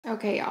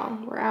Okay, y'all,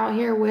 we're out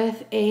here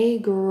with a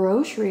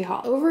grocery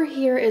haul. Over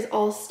here is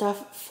all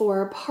stuff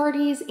for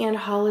parties and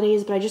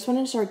holidays, but I just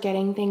wanted to start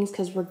getting things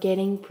because we're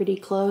getting pretty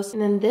close.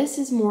 And then this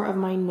is more of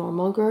my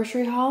normal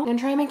grocery haul. I'm gonna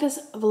try and make this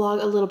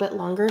vlog a little bit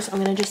longer, so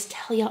I'm gonna just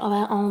tell you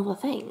about all the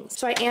things.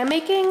 So I am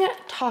making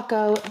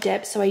taco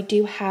dip, so I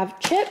do have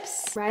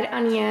chips, red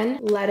onion,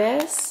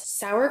 lettuce,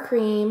 sour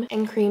cream,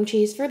 and cream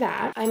cheese for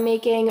that. I'm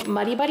making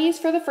Muddy Buddies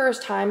for the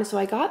first time, so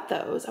I got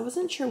those. I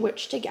wasn't sure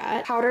which to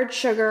get. Powdered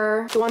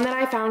sugar. The one that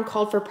I found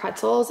called for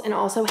pretzels, and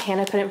also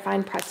Hannah couldn't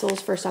find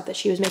pretzels for stuff that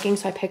she was making,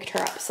 so I picked her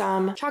up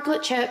some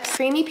chocolate chips,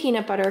 creamy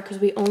peanut butter, because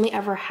we only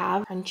ever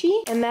have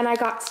crunchy. And then I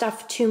got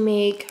stuff to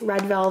make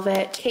red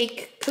velvet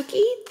cake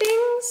cookie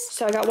things.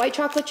 So I got white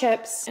chocolate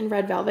chips and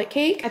red velvet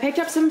cake. I picked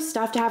up some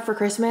stuff to have for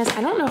Christmas.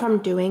 I don't know if I'm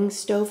doing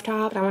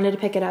stovetop, but I wanted to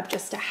pick it up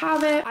just to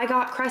have it. I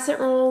got crescent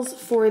rolls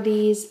for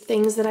these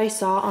things that I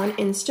saw on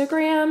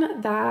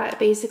Instagram that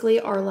basically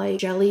are like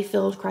jelly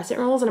filled crescent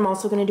rolls. And I'm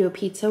also gonna do a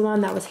pizza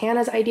one. That was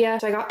Hannah's idea.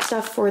 So I got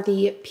stuff for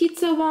the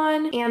pizza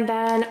one. And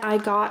then I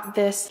got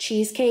this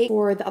cheesecake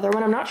for the other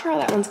one. I'm not sure how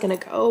that one's gonna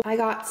go. I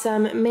got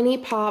some mini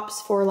pops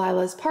for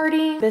Lila's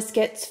party,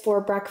 biscuits for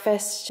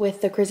breakfast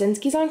with the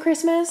Krasinskis on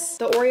Christmas.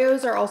 The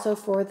Oreos are also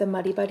for the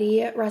Muddy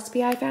Buddy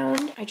recipe I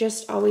found. I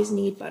just always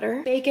need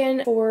butter.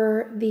 Bacon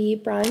for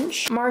the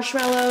brunch.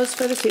 Marshmallows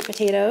for the sweet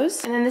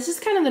potatoes. And then this is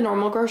kind of the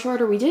normal grocery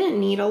order. We didn't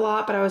need a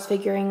lot, but I was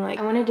figuring like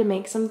I wanted to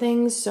make some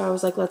things, so I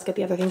was like, let's get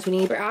the other things we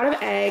need. We're out of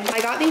eggs.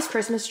 I got these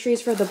Christmas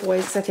trees for the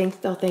boys because I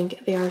think they'll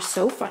think they are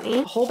so funny.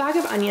 A whole bag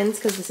of onions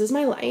because this is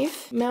my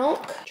life.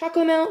 Milk,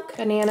 chocolate milk,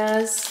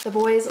 bananas. The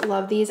boys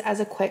love these as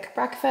a quick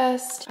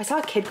breakfast. I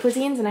saw Kid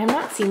Cuisines and I have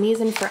not seen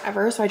these in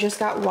forever, so I just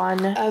got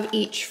one of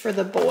each for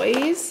the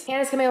boys.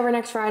 Hannah's coming over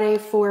next Friday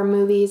for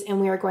movies,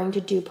 and we are going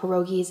to do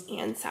pierogies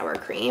and sour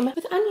cream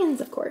with onions,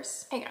 of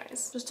course. Hey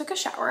guys, just took a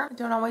shower. I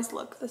don't always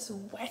look this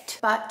wet,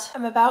 but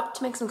I'm about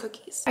to make some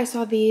cookies. I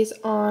saw these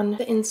on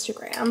the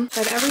Instagram.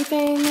 So I have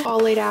everything all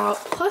laid out,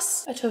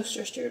 plus a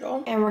toaster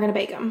strudel, and we're gonna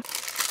bake them.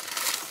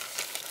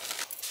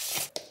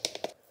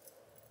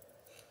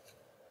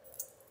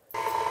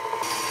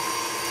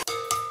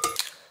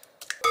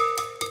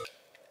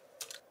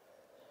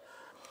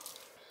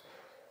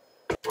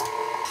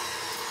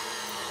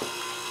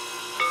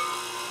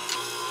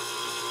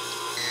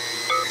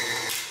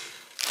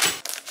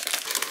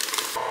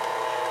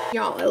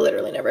 Y'all, I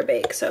literally never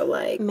bake, so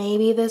like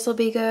maybe this will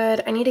be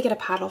good. I need to get a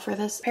paddle for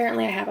this.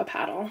 Apparently I have a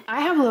paddle.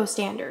 I have low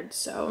standards,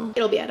 so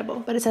it'll be edible,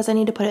 but it says I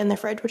need to put it in the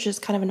fridge, which is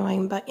kind of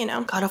annoying, but you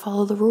know, gotta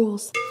follow the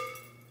rules.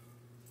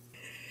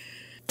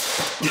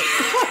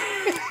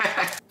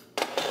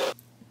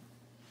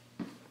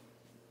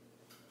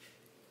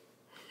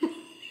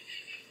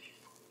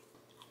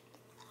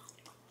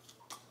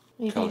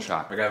 Cold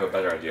shot. I have a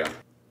better idea.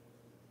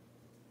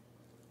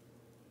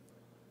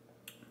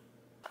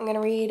 I'm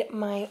gonna read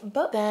my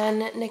book. Then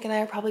Nick and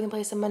I are probably gonna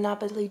play some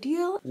Monopoly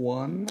Deal.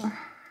 1,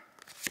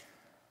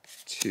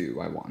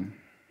 2, I won.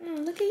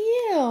 Look at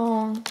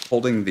you.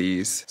 Holding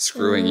these,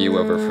 screwing you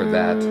over for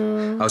that.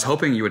 I was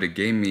hoping you would have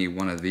gave me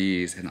one of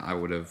these and I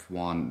would have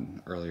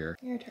won earlier.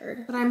 You're a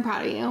turd. But I'm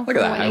proud of you. Look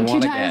at that, I won two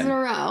again. times in a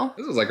row.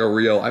 This is like a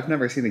real, I've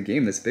never seen a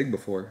game this big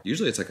before.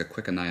 Usually it's like a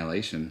quick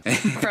annihilation.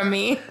 From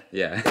me.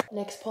 Yeah.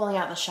 Nick's pulling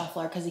out the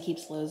shuffler because he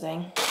keeps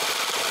losing.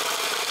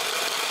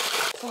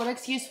 So what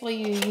excuse will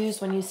you use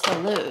when you still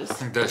lose?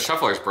 The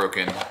shuffler's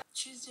broken.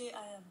 Tuesday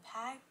I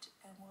unpacked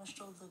and washed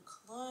all the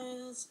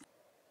clothes.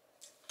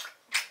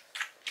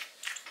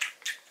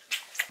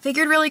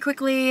 Figured really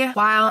quickly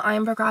while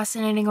I'm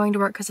procrastinating going to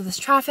work because of this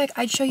traffic,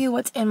 I'd show you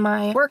what's in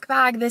my work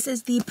bag. This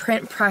is the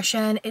Print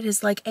Prussian. It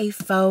is like a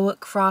faux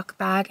croc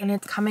bag and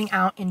it's coming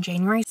out in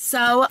January.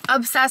 So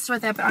obsessed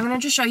with it, but I'm gonna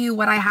just show you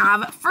what I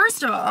have.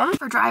 First of all,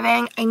 for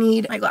driving, I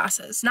need my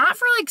glasses. Not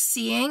for like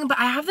seeing, but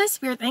I have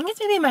this weird thing. It's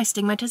maybe my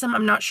stigmatism.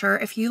 I'm not sure.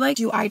 If you like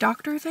do eye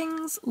doctor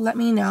things, let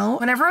me know.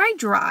 Whenever I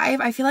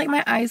drive, I feel like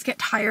my eyes get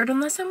tired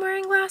unless I'm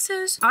wearing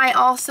glasses. I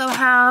also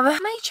have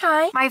my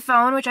chai, my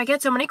phone, which I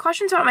get so many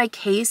questions about my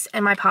case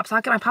and my pop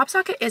socket. My pop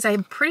socket is,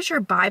 I'm pretty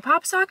sure, by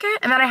pop socket.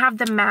 And then I have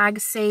the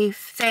MagSafe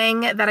thing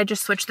that I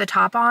just switched the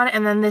top on.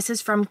 And then this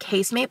is from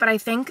Casemate, but I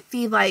think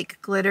the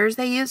like glitters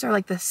they use are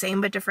like the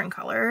same but different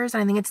colors.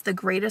 And I think it's the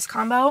greatest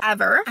combo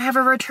ever. I have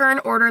a return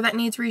order that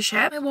needs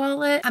reshipped. My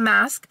wallet, a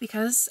mask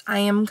because I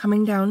am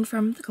coming down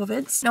from the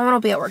COVIDs. No one will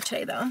be at work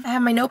today though. I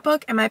have my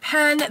notebook and my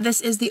pen. This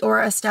is the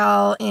Aura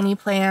Estelle Annie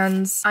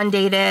Plans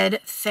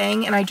undated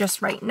thing, and I just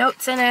write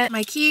notes in it.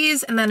 My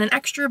keys, and then an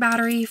extra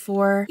battery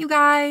for you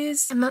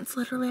guys. And that's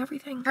literally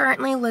everything.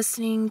 Currently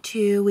listening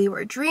to We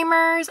Were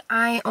Dreamers.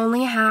 I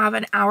only have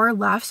an hour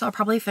left, so I'll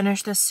probably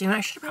finish this soon. I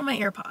should have brought my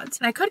AirPods.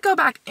 And I could go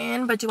back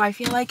in, but do I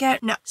feel like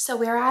it? No. So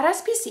we're at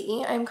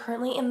SPC. I'm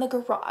currently in the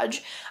garage.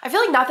 I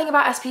feel like nothing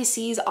about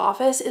SPC's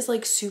office is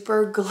like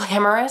super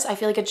glamorous. I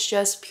feel like it's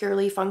just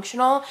purely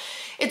functional.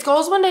 Its goal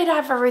is one day to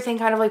have everything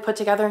kind of like put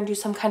together and do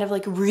some kind of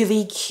like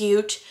really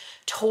cute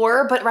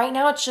tour, but right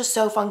now it's just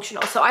so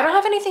functional. So I don't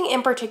have anything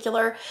in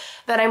particular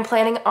that I'm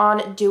planning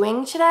on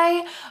doing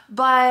today,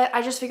 but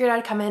I just figured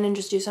I'd come in and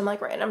just do some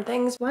like random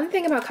things. One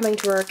thing about coming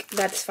to work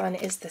that's fun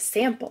is the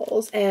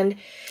samples, and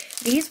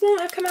these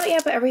won't have come out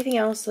yet, but everything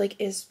else like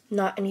is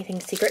not anything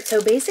secret.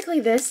 So basically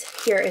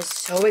this here is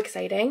so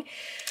exciting.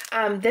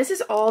 This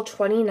is all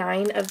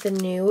 29 of the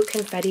new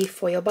confetti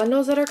foil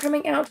bundles that are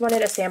coming out.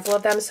 Wanted a sample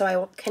of them so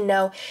I can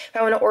know if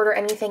I want to order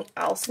anything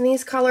else in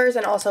these colors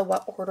and also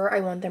what order I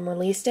want them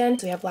released in.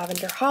 So we have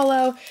lavender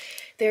hollow.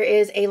 There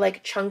is a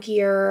like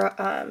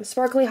chunkier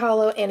sparkly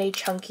hollow and a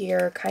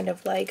chunkier kind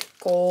of like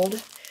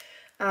gold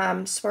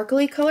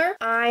sparkly color.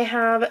 I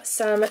have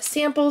some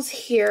samples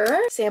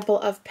here. Sample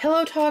of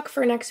Pillow Talk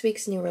for next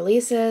week's new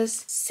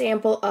releases.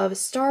 Sample of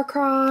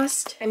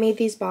Star-Crossed. I made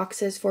these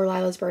boxes for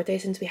Lila's birthday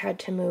since we had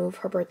to move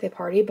her birthday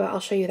party, but I'll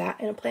show you that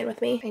in a plan with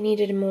me. I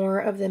needed more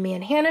of the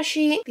Manhana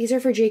sheet. These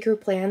are for J. Crew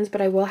plans, but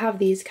I will have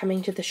these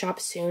coming to the shop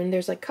soon.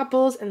 There's like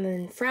couples and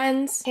then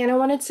friends. Hannah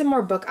wanted some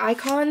more book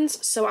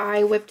icons, so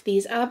I whipped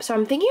these up. So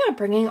I'm thinking of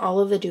bringing all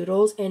of the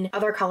doodles in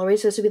other colorways.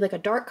 So this would be like a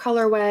dark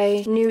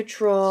colorway,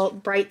 neutral,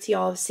 brights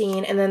y'all have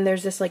seen, and then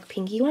there's this like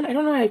pinky one. I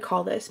don't know what I'd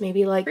call this,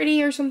 maybe like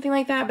pretty or something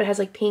like that, but it has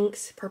like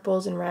pinks,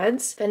 purples, and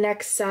reds. The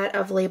next set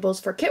of labels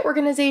for kit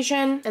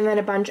organization, and then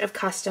a bunch of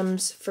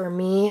customs for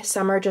me.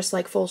 Some are just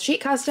like full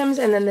sheet customs,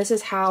 and then this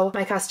is how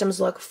my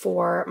customs look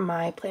for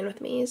my plan with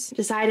me's.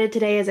 Decided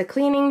today is a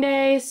cleaning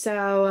day,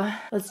 so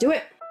let's do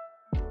it.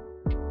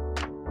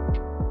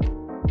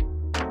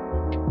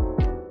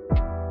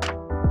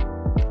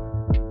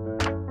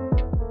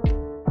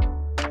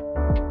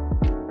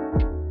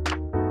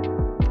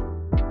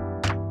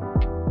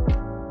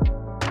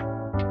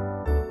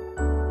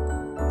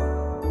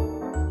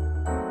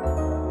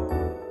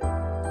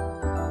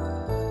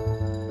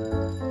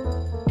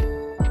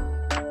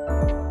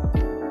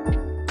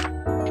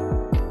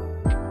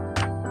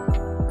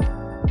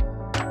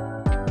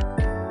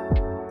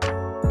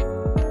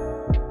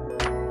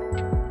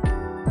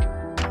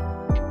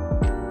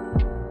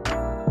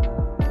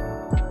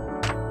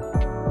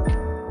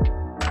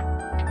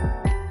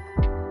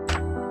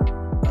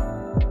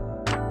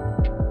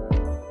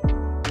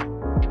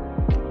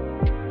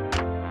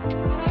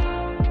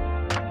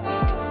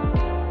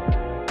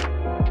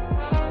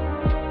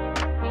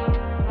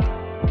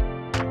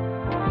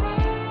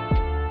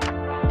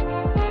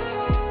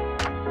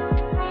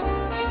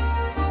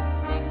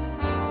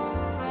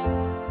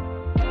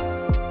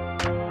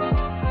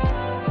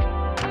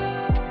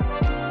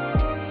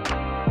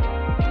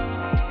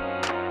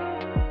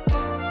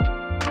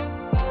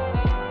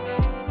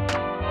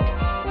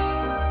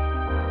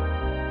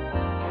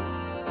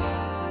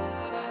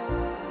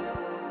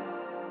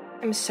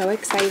 I'm so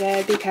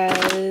excited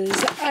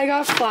because I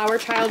got Flower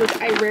Child, which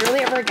I rarely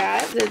ever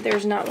get.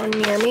 There's not one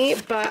near me,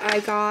 but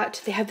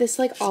they have this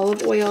like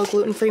olive oil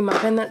gluten-free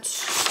muffin that's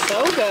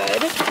so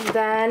good.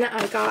 Then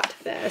I got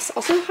this.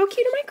 Also, how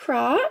cute are my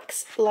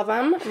Crocs? Love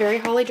them. Very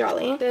holly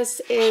jolly.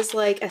 This is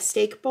like a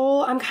steak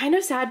bowl. I'm kind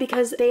of sad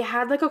because they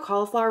had like a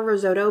cauliflower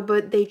risotto,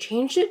 but they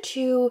changed it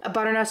to a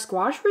butternut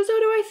squash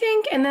risotto, I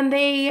think. And then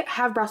they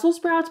have Brussels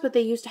sprouts, but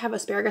they used to have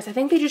asparagus. I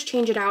think they just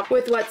change it out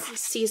with what's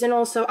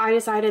seasonal. So I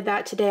decided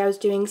that today I was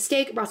doing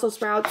steak, Brussels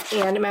sprouts,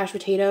 and mashed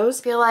potatoes.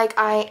 I feel like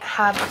I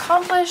have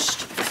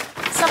accomplished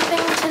something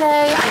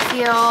today. I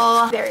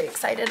feel very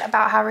excited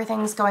about how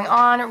everything's going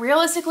on.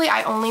 Realistically,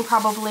 I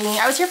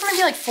was here for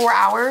maybe like 4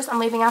 hours. I'm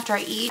leaving after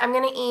I eat. I'm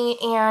gonna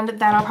eat and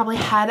then I'll probably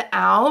head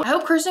out. I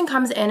hope Kirsten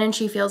comes in and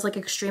she feels like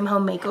extreme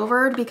home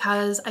makeovered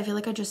because I feel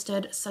like I just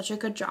did such a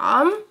good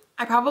job.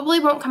 I probably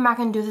won't come back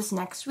and do this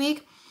next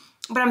week,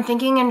 but I'm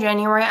thinking in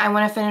January I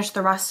want to finish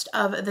the rest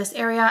of this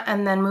area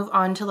and then move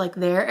on to like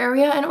their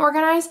area and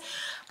organize.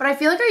 But I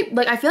feel like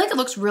it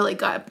looks really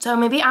good. So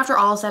maybe after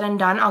all is said and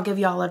done, I'll give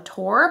y'all a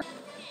tour.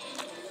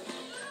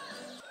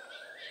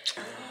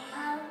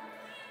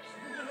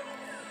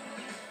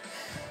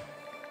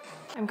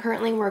 I'm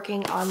currently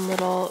working on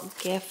little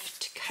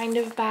gift kind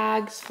of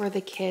bags for the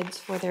kids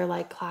for their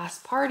like class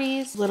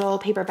parties. Little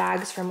paper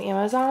bags from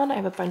Amazon. I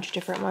have a bunch of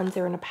different ones.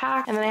 They're in a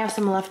pack. And then I have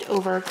some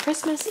leftover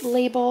Christmas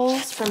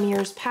labels from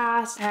years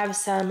past. I have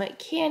some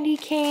candy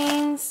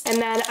canes.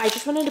 And then I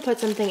just wanted to put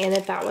something in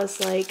it that was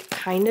like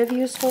kind of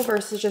useful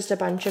versus just a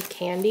bunch of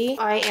candy.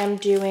 I am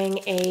doing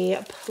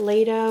a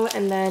Play-Doh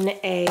and then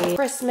a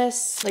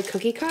Christmas like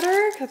cookie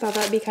cutter. I thought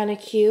that'd be kind of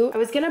cute. I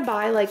was gonna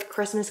buy like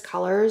Christmas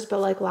colors,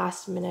 but like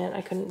last minute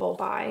I couldn't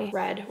buy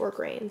red or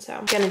green, so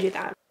I'm gonna do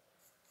that.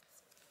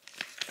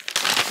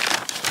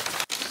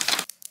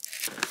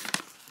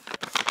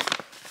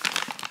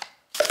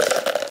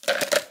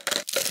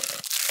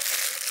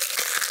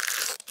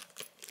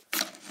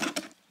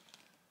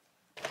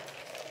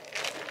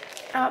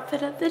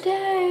 Outfit of the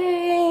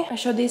day. I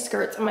showed these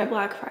skirts on my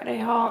Black Friday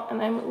haul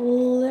and I'm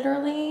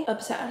literally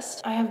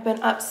obsessed. I have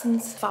been up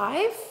since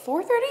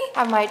 4:30.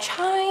 Have my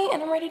chai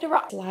and I'm ready to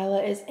rock.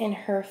 Lyla is in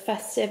her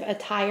festive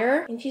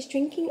attire and she's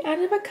drinking out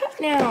of a cup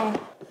now.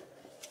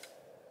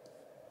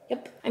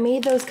 Yep, I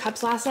made those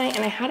cups last night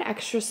and I had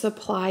extra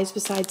supplies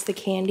besides the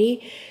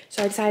candy.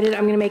 So I decided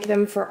I'm gonna make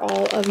them for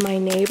all of my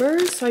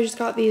neighbors. So I just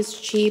got these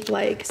cheap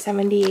like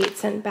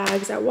 78-cent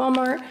bags at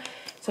Walmart,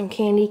 some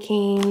candy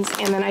canes,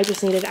 and then I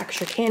just needed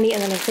extra candy.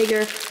 And then I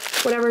figure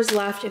whatever's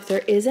left, if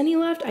there is any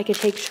left, I could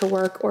take to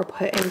work or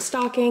put in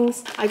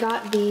stockings. I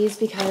got these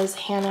because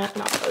Hannah,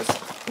 not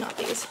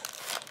these.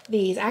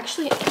 These,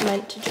 actually I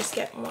meant to just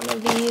get one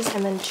of these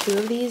and then two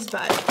of these,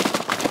 but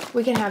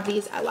we can have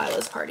these at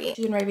Lila's party.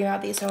 She's been raving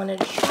about these, so I wanted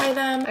to try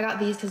them. I got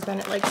these because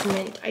Bennett likes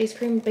mint ice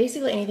cream.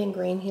 Basically anything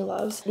green he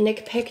loves.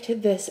 Nick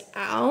picked this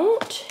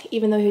out,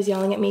 even though he was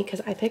yelling at me because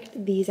I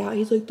picked these out.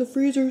 He's like, the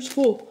freezer's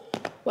full.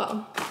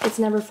 Well, it's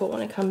never full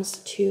when it comes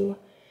to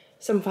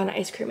some fun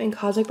ice cream, and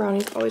cosmic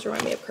brownies always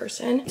remind me of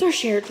Kirsten. It's our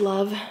shared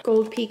love.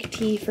 Gold Peak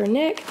tea for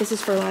Nick. This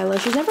is for Lyla.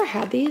 She's never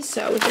had these,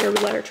 so we figured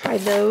we'd let her try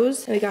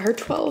those. And we got her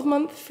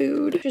 12-month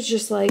food, which is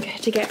just like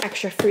to get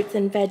extra fruits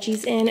and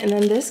veggies in. And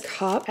then this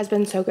cup has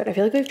been so good. I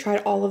feel like we've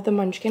tried all of the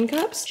Munchkin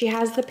cups. She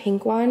has the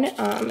pink one,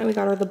 and we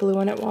got her the blue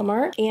one at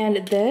Walmart.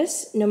 And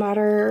this, no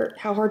matter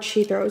how hard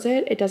she throws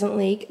it, it doesn't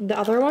leak. The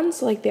other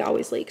ones, like, they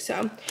always leak,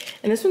 so.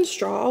 And this one's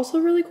straw, also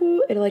really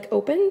cool. It like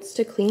opens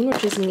to clean,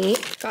 which is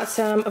neat. Got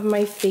some of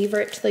my favorite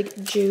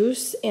like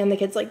juice, and the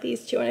kids like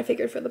these too, and I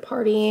figured for the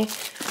party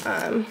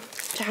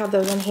to have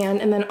those on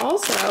hand. And then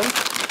also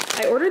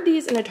I ordered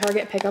these in a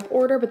Target pickup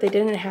order, but they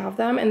didn't have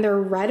them, and they're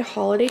red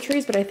holiday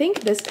trees, but I think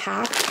this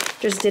pack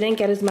just didn't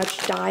get as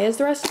much dye as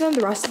the rest of them.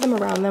 The rest of them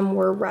around them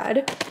were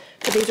red,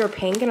 but these are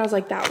pink, and I was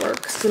like, that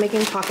works. So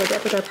making chocolate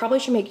dip, which I probably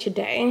should make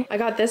today. I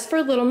got this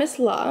for little Miss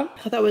La. I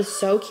thought that was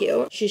so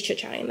cute. She's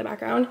chit-chatting in the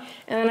background.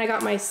 And then I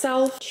got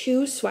myself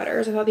 2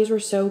 sweaters. I thought these were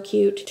so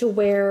cute to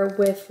wear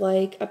with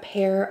like a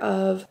pair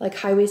of like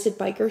high-waisted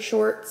biker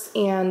shorts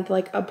and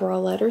like a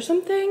bralette or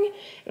something.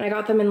 And I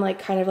got them in like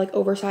kind of like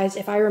oversized.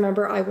 If I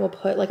remember, I will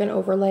put like an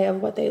overlay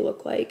of what they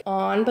look like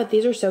on, but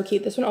these are so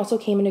cute. This one also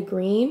came in a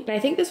green, and I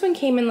think this one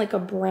came in like a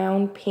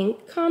brown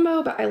pink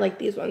combo, but I like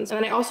these ones.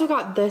 And then I also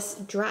got this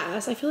dress.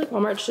 I feel like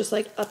Walmart's just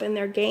like up in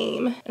their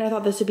game, and I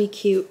thought this would be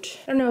cute.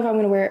 I don't know if I'm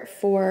gonna wear it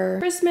for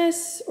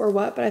Christmas or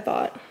what, but I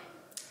thought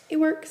it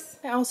works.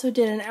 I also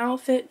did an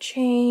outfit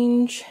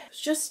change. I was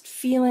just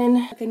feeling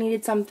like I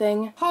needed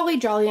something holly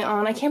jolly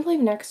on. I can't believe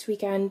next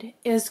weekend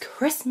is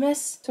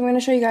Christmas. So I'm gonna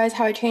show you guys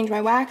how I change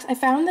my wax. I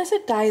found this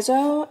at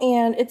Daiso,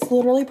 and it's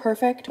literally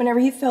perfect.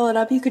 Whenever you fill it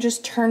up, you could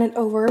just turn it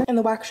over and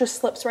the wax just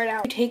slips right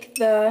out. You take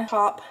the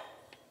top,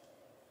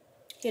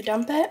 you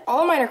dump it.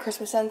 All of mine are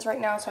Christmas scents right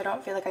now, so I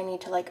don't feel like I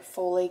need to like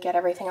fully get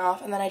everything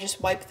off. And then I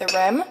just wipe the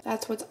rim.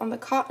 That's what's on the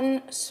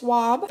cotton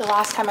swab. The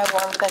last time I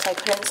warmed this, I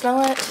couldn't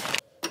smell it.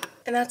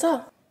 And that's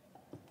all.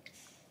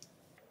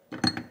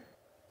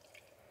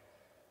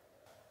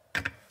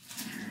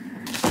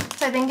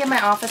 So I think in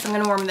my office I'm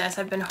gonna warm this.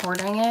 I've been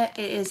hoarding it.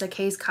 It is a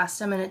K's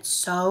Custom, and it's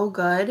so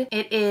good.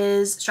 It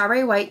is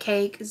strawberry white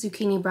cake,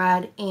 zucchini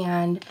bread,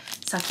 and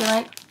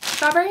succulent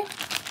strawberry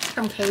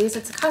from K's.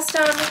 It's a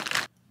custom.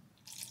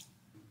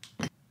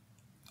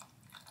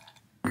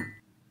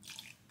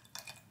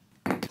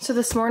 So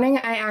this morning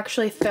I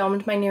actually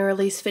filmed my new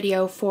release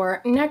video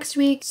for next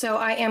week. So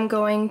I am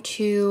going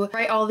to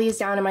write all these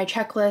down in my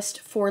checklist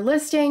for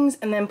listings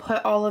and then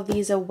put all of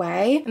these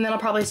away, and then I'll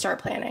probably start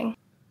planning.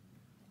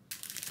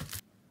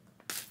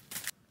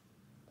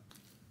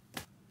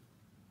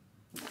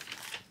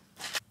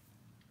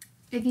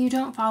 If you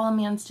don't follow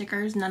me on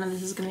stickers, none of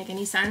this is gonna make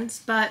any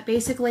sense, but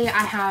basically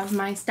I have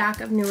my stack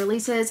of new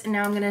releases, and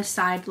now I'm gonna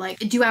decide, like,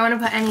 do I wanna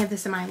put any of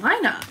this in my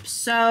lineup?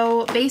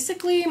 So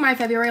basically my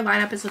February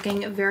lineup is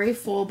looking very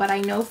full, but I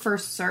know for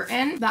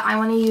certain that I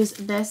wanna use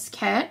this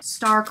kit,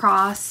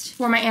 star-crossed,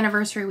 for my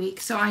anniversary week.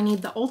 So I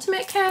need the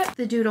ultimate kit,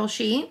 the doodle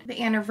sheet,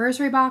 the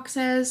anniversary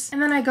boxes, and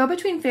then I go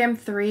between Fam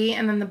 3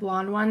 and then the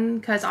blonde one,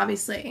 because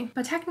obviously,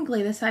 but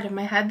technically this side of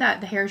my head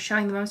that the hair is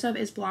showing the most of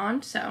is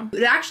blonde, so.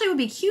 It actually would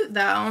be cute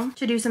though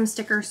to do some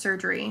sticker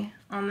surgery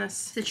on this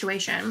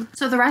situation.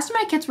 So the rest of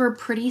my kits were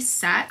pretty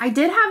set. I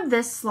did have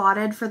this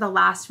slotted for the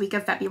last week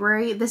of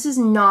February. This is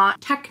not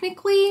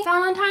technically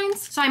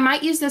Valentine's, so I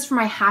might use this for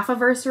my half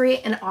anniversary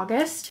in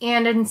August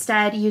and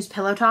instead use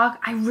Pillow Talk.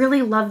 I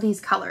really love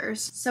these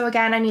colors. So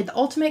again, I need the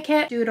ultimate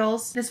kit,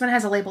 doodles. This one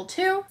has a label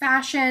too,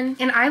 fashion,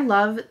 and I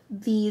love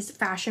these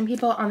fashion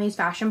people on these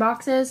fashion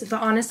boxes,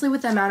 but honestly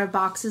with the amount of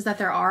boxes that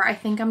there are, I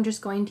think I'm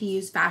just going to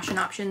use fashion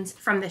options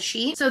from the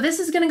sheet. So this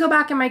is gonna go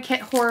back in my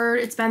kit hoard.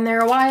 It's been there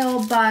a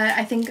while,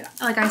 but I think,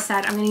 like I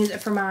said, I'm gonna use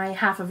it for my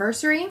half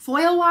anniversary.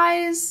 Foil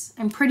wise,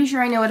 I'm pretty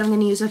sure I know what I'm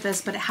gonna use with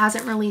this, but it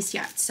hasn't released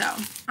yet. So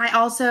I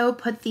also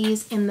put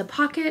these in the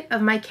pocket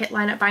of my kit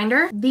lineup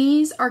binder.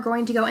 These are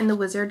going to go in the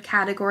wizard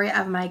category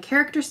of my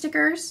character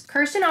stickers.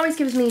 Kirsten always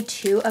gives me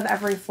 2 of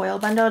every foil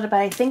bundle, but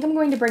I think I'm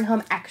going to bring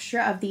home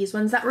extra of these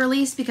ones that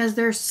release because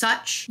they're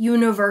such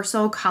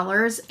universal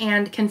colors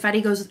and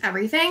confetti goes with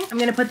everything. I'm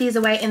gonna put these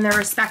away in their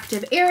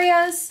respective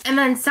areas. And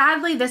then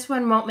sadly, this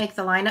one won't make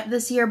the lineup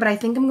this year, but I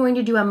think I'm going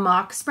to do a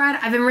mock spread.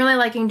 I've been really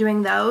liking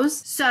doing those.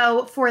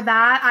 So for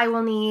that, I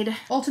will need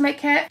Ultimate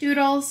Kit,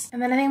 Doodles,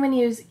 and then I think I'm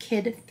gonna use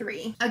Kid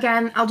 3.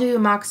 Again, I'll do a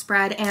mock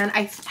spread, and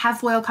I have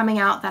foil coming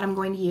out that I'm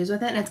going to use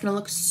with it, and it's gonna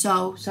look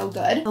so, so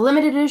good. The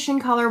limited edition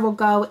color will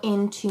go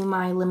into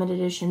my limited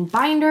edition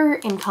binder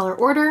in color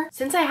order.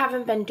 Since I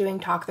haven't been doing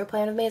Talk Their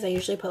Plan with me, I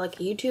usually put like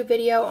a YouTube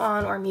video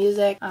on or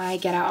music. I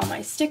get out all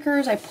my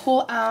stickers. I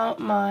pull out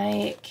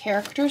my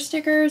character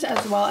stickers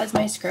as well as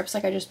my scripts.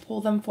 Like I just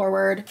pull them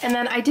forward. And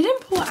then I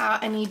didn't pull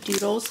out any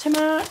doodles to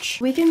match.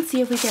 We can see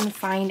if we can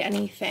find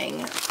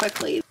anything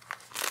quickly.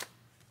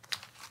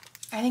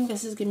 I think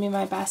this is gonna be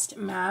my best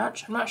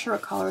match. I'm not sure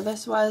what color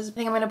this was. I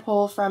think I'm gonna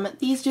pull from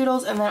these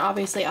doodles, and then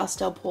obviously I'll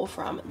still pull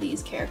from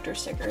these character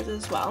stickers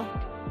as well.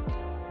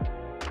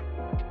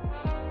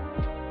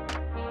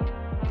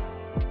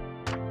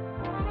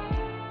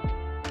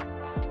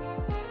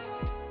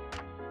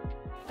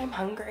 I'm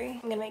hungry.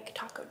 I'm gonna make a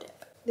taco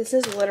dip. This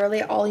is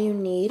literally all you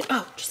need.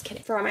 Oh, just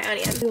kidding. For my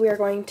onion. We are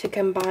going to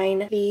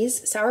combine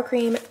these sour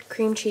cream,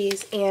 cream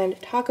cheese, and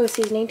taco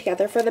seasoning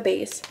together for the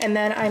base. And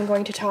then I'm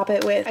going to top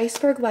it with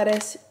iceberg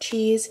lettuce,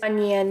 cheese,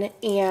 onion,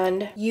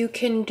 and you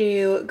can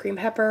do green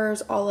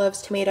peppers,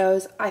 olives,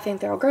 tomatoes. I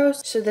think they're all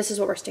gross, so this is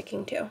what we're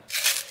sticking to.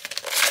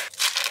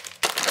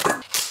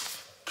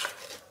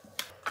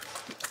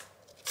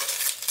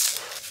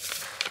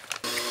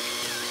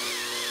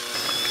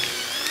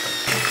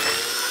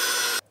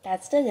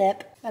 That's the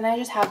dip. Then I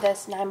just have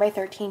this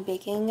 9x13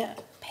 baking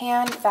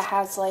pan that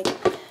has like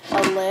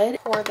a lid.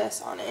 Pour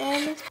this on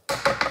in.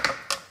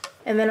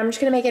 And then I'm just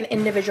gonna make an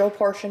individual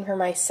portion for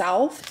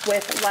myself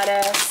with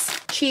lettuce,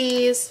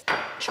 cheese,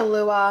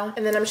 Cholula,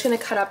 and then I'm just gonna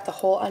cut up the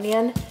whole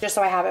onion just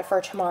so I have it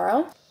for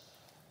tomorrow.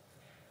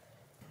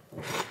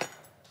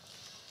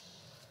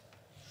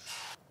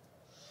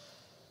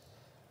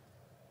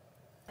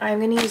 I'm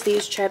gonna use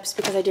these chips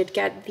because I did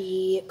get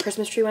the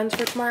Christmas tree ones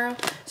for tomorrow.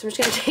 So I'm just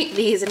gonna take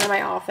these into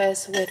my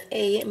office with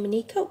a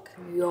mini Coke.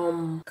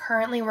 Yum.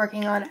 Currently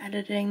working on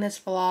editing this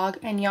vlog,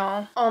 and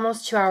y'all,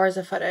 almost 2 hours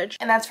of footage.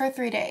 And that's for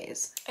 3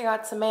 days. I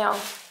got some mail.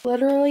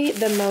 Literally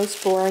the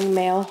most boring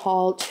mail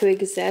haul to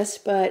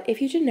exist, but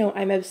if you didn't know,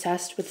 I'm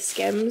obsessed with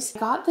Skims. I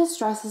got this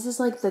dress. This is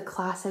like the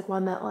classic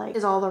one that like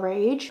is all the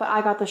rage, but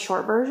I got the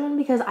short version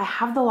because I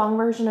have the long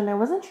version and I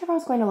wasn't sure if I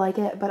was going to like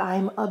it, but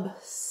I'm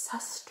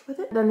obsessed with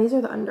it. Then these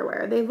are the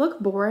underwear. They look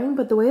boring,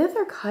 but the way that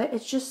they're cut,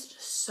 it's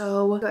just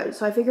so good.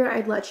 So I figured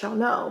I'd let y'all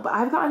know. But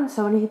I've gotten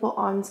so many people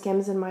on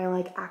Skims in my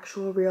like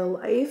actual real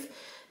life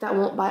that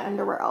won't buy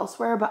underwear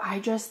elsewhere, but I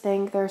just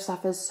think their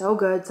stuff is so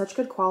good, such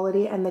good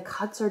quality, and the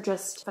cuts are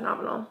just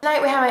phenomenal.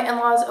 Tonight we have my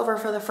in-laws over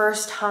for the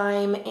first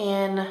time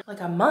in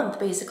like a month,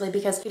 basically,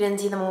 because we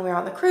didn't see them when we were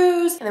on the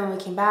cruise, and then when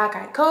we came back, I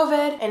had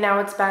COVID, and now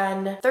it's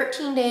been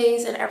 13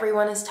 days and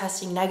everyone is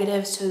testing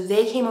negative, so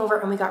they came over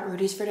and we got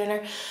Rudy's for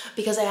dinner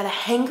because I had a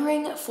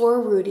hankering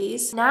for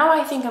Rudy's. Now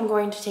I think I'm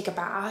going to take a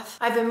bath.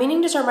 I've been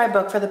meaning to start my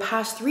book for the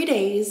past 3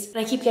 days, and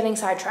I keep getting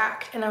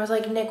sidetracked, and I was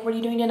like, Nick, what are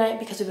you doing tonight?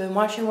 Because we've been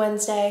watching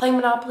Wednesday, playing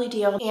Monopoly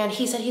Deal, and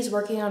he said he's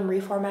working on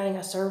reformatting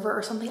a server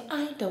or something.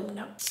 I don't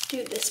know. Let's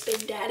do this,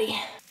 Big Daddy.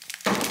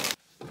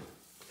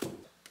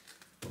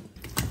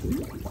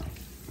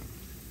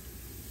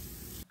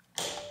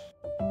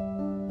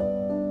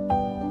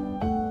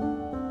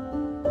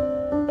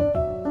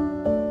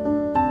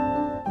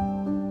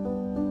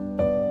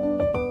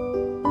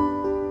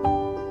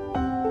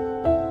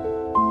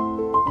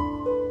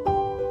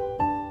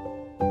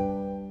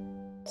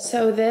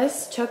 So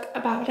this took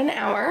about an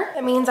hour.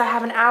 That means I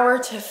have an hour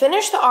to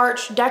finish the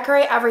arch,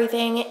 decorate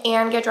everything,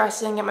 and get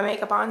dressed and get my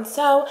makeup on.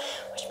 So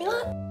wish me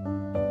luck.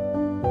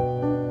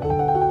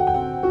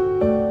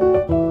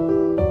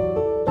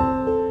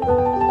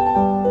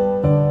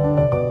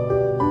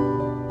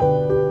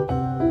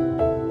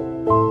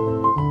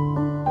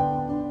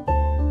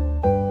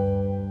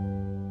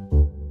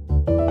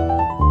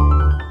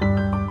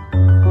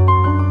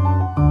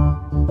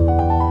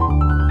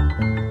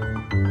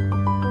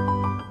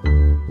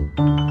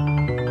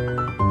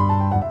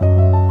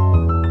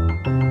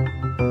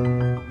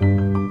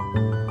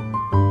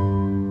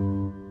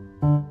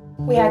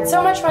 We had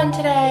so much fun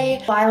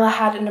today. Lyla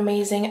had an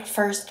amazing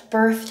first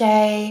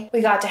birthday.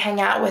 We got to hang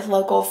out with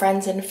local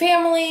friends and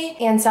family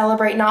and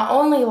celebrate not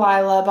only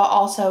Lyla, but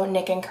also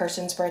Nick and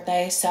Kirsten's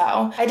birthday.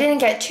 So I didn't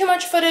get too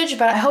much footage,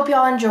 but I hope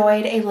y'all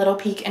enjoyed a little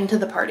peek into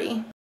the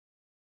party.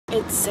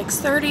 It's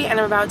 6:30 and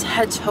I'm about to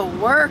head to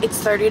work. It's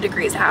 30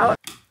 degrees out.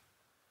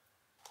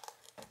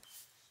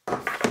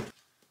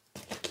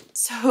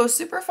 So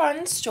super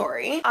fun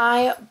story.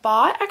 I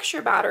bought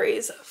extra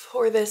batteries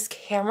for this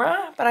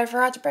camera, but I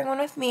forgot to bring one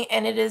with me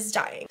and it is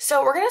dying.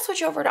 So we're gonna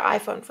switch over to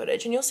iPhone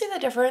footage and you'll see the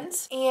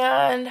difference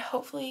and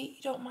hopefully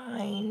you don't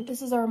mind.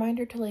 This is a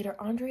reminder to later.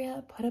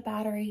 Andrea, put a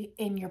battery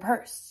in your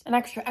purse. An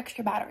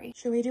extra battery.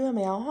 Should we do a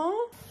mail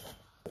haul?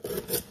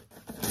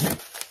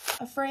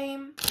 A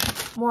frame,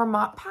 more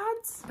mop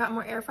pads, got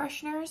more air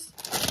fresheners,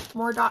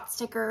 more dot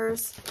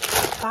stickers,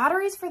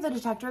 Batteries for the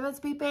detector that's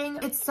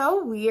beeping. It's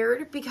so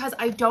weird because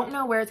I don't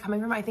know where it's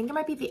coming from. I think it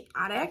might be the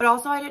attic, but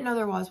also I didn't know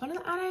there was one in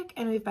the attic,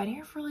 and we've been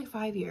here for like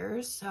 5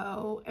 years.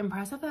 So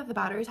impressive that the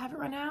batteries haven't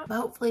run out, but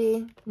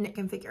hopefully Nick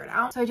can figure it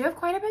out. So I do have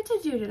quite a bit to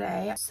do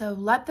today. So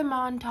let the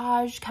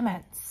montage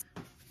commence.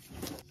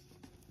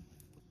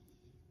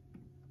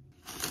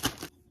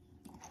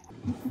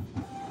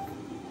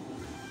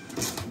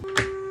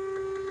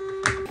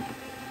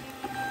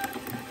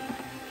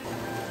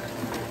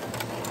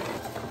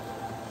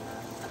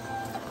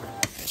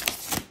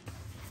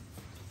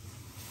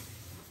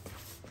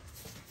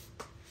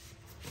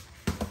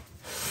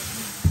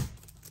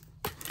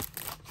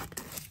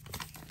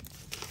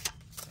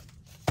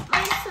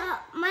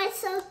 Mine's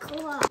so cool.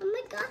 Oh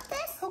my god,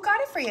 this? Who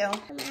got it for you?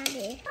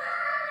 Maddie.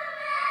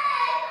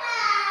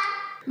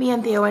 Me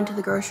and Theo went to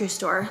the grocery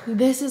store.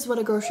 This is what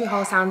a grocery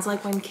haul sounds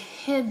like when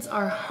kids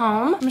are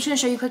home. I'm just gonna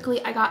show you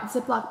quickly. I got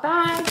Ziploc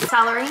bags,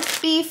 celery,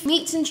 beef,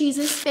 meats and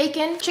cheeses,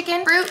 bacon,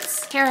 chicken,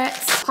 fruits,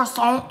 carrots,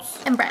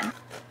 croissants, and bread.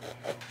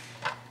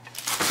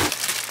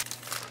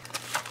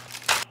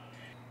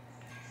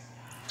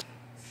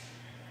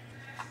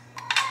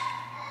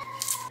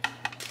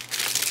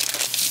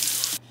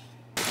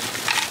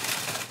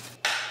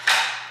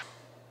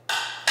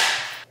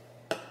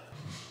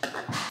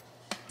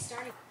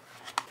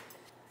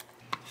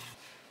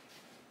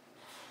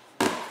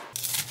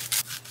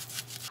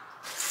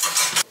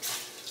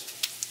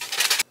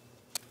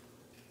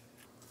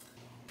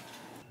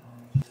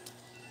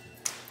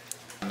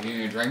 You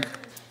need a drink?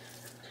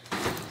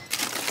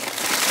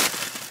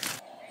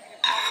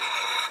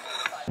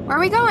 Where are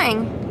we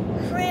going?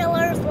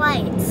 Trailer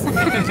lights. See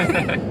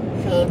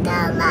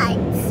the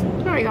lights.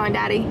 Where are we going,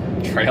 Daddy?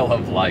 Trail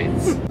of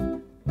Lights.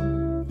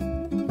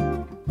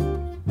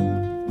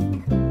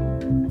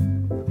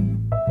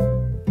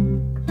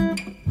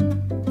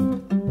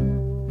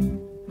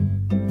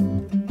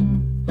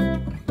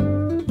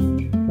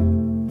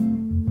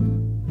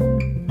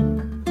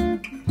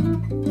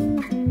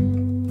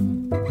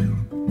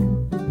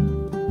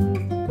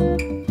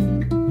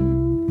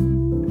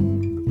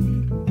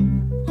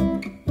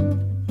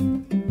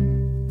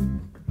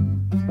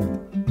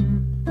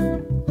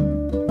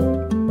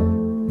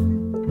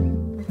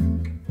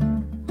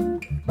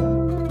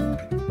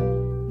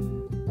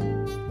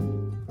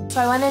 So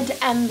I wanted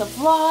to end the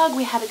vlog.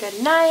 We had a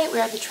good night. We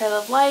were at the Trail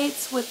of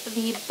Lights with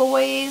the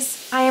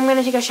boys. I am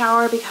gonna take a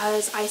shower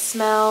because I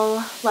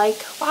smell like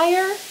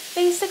fire,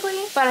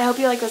 basically. But I hope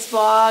you like this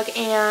vlog,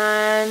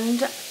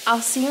 and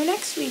I'll see you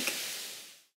next week.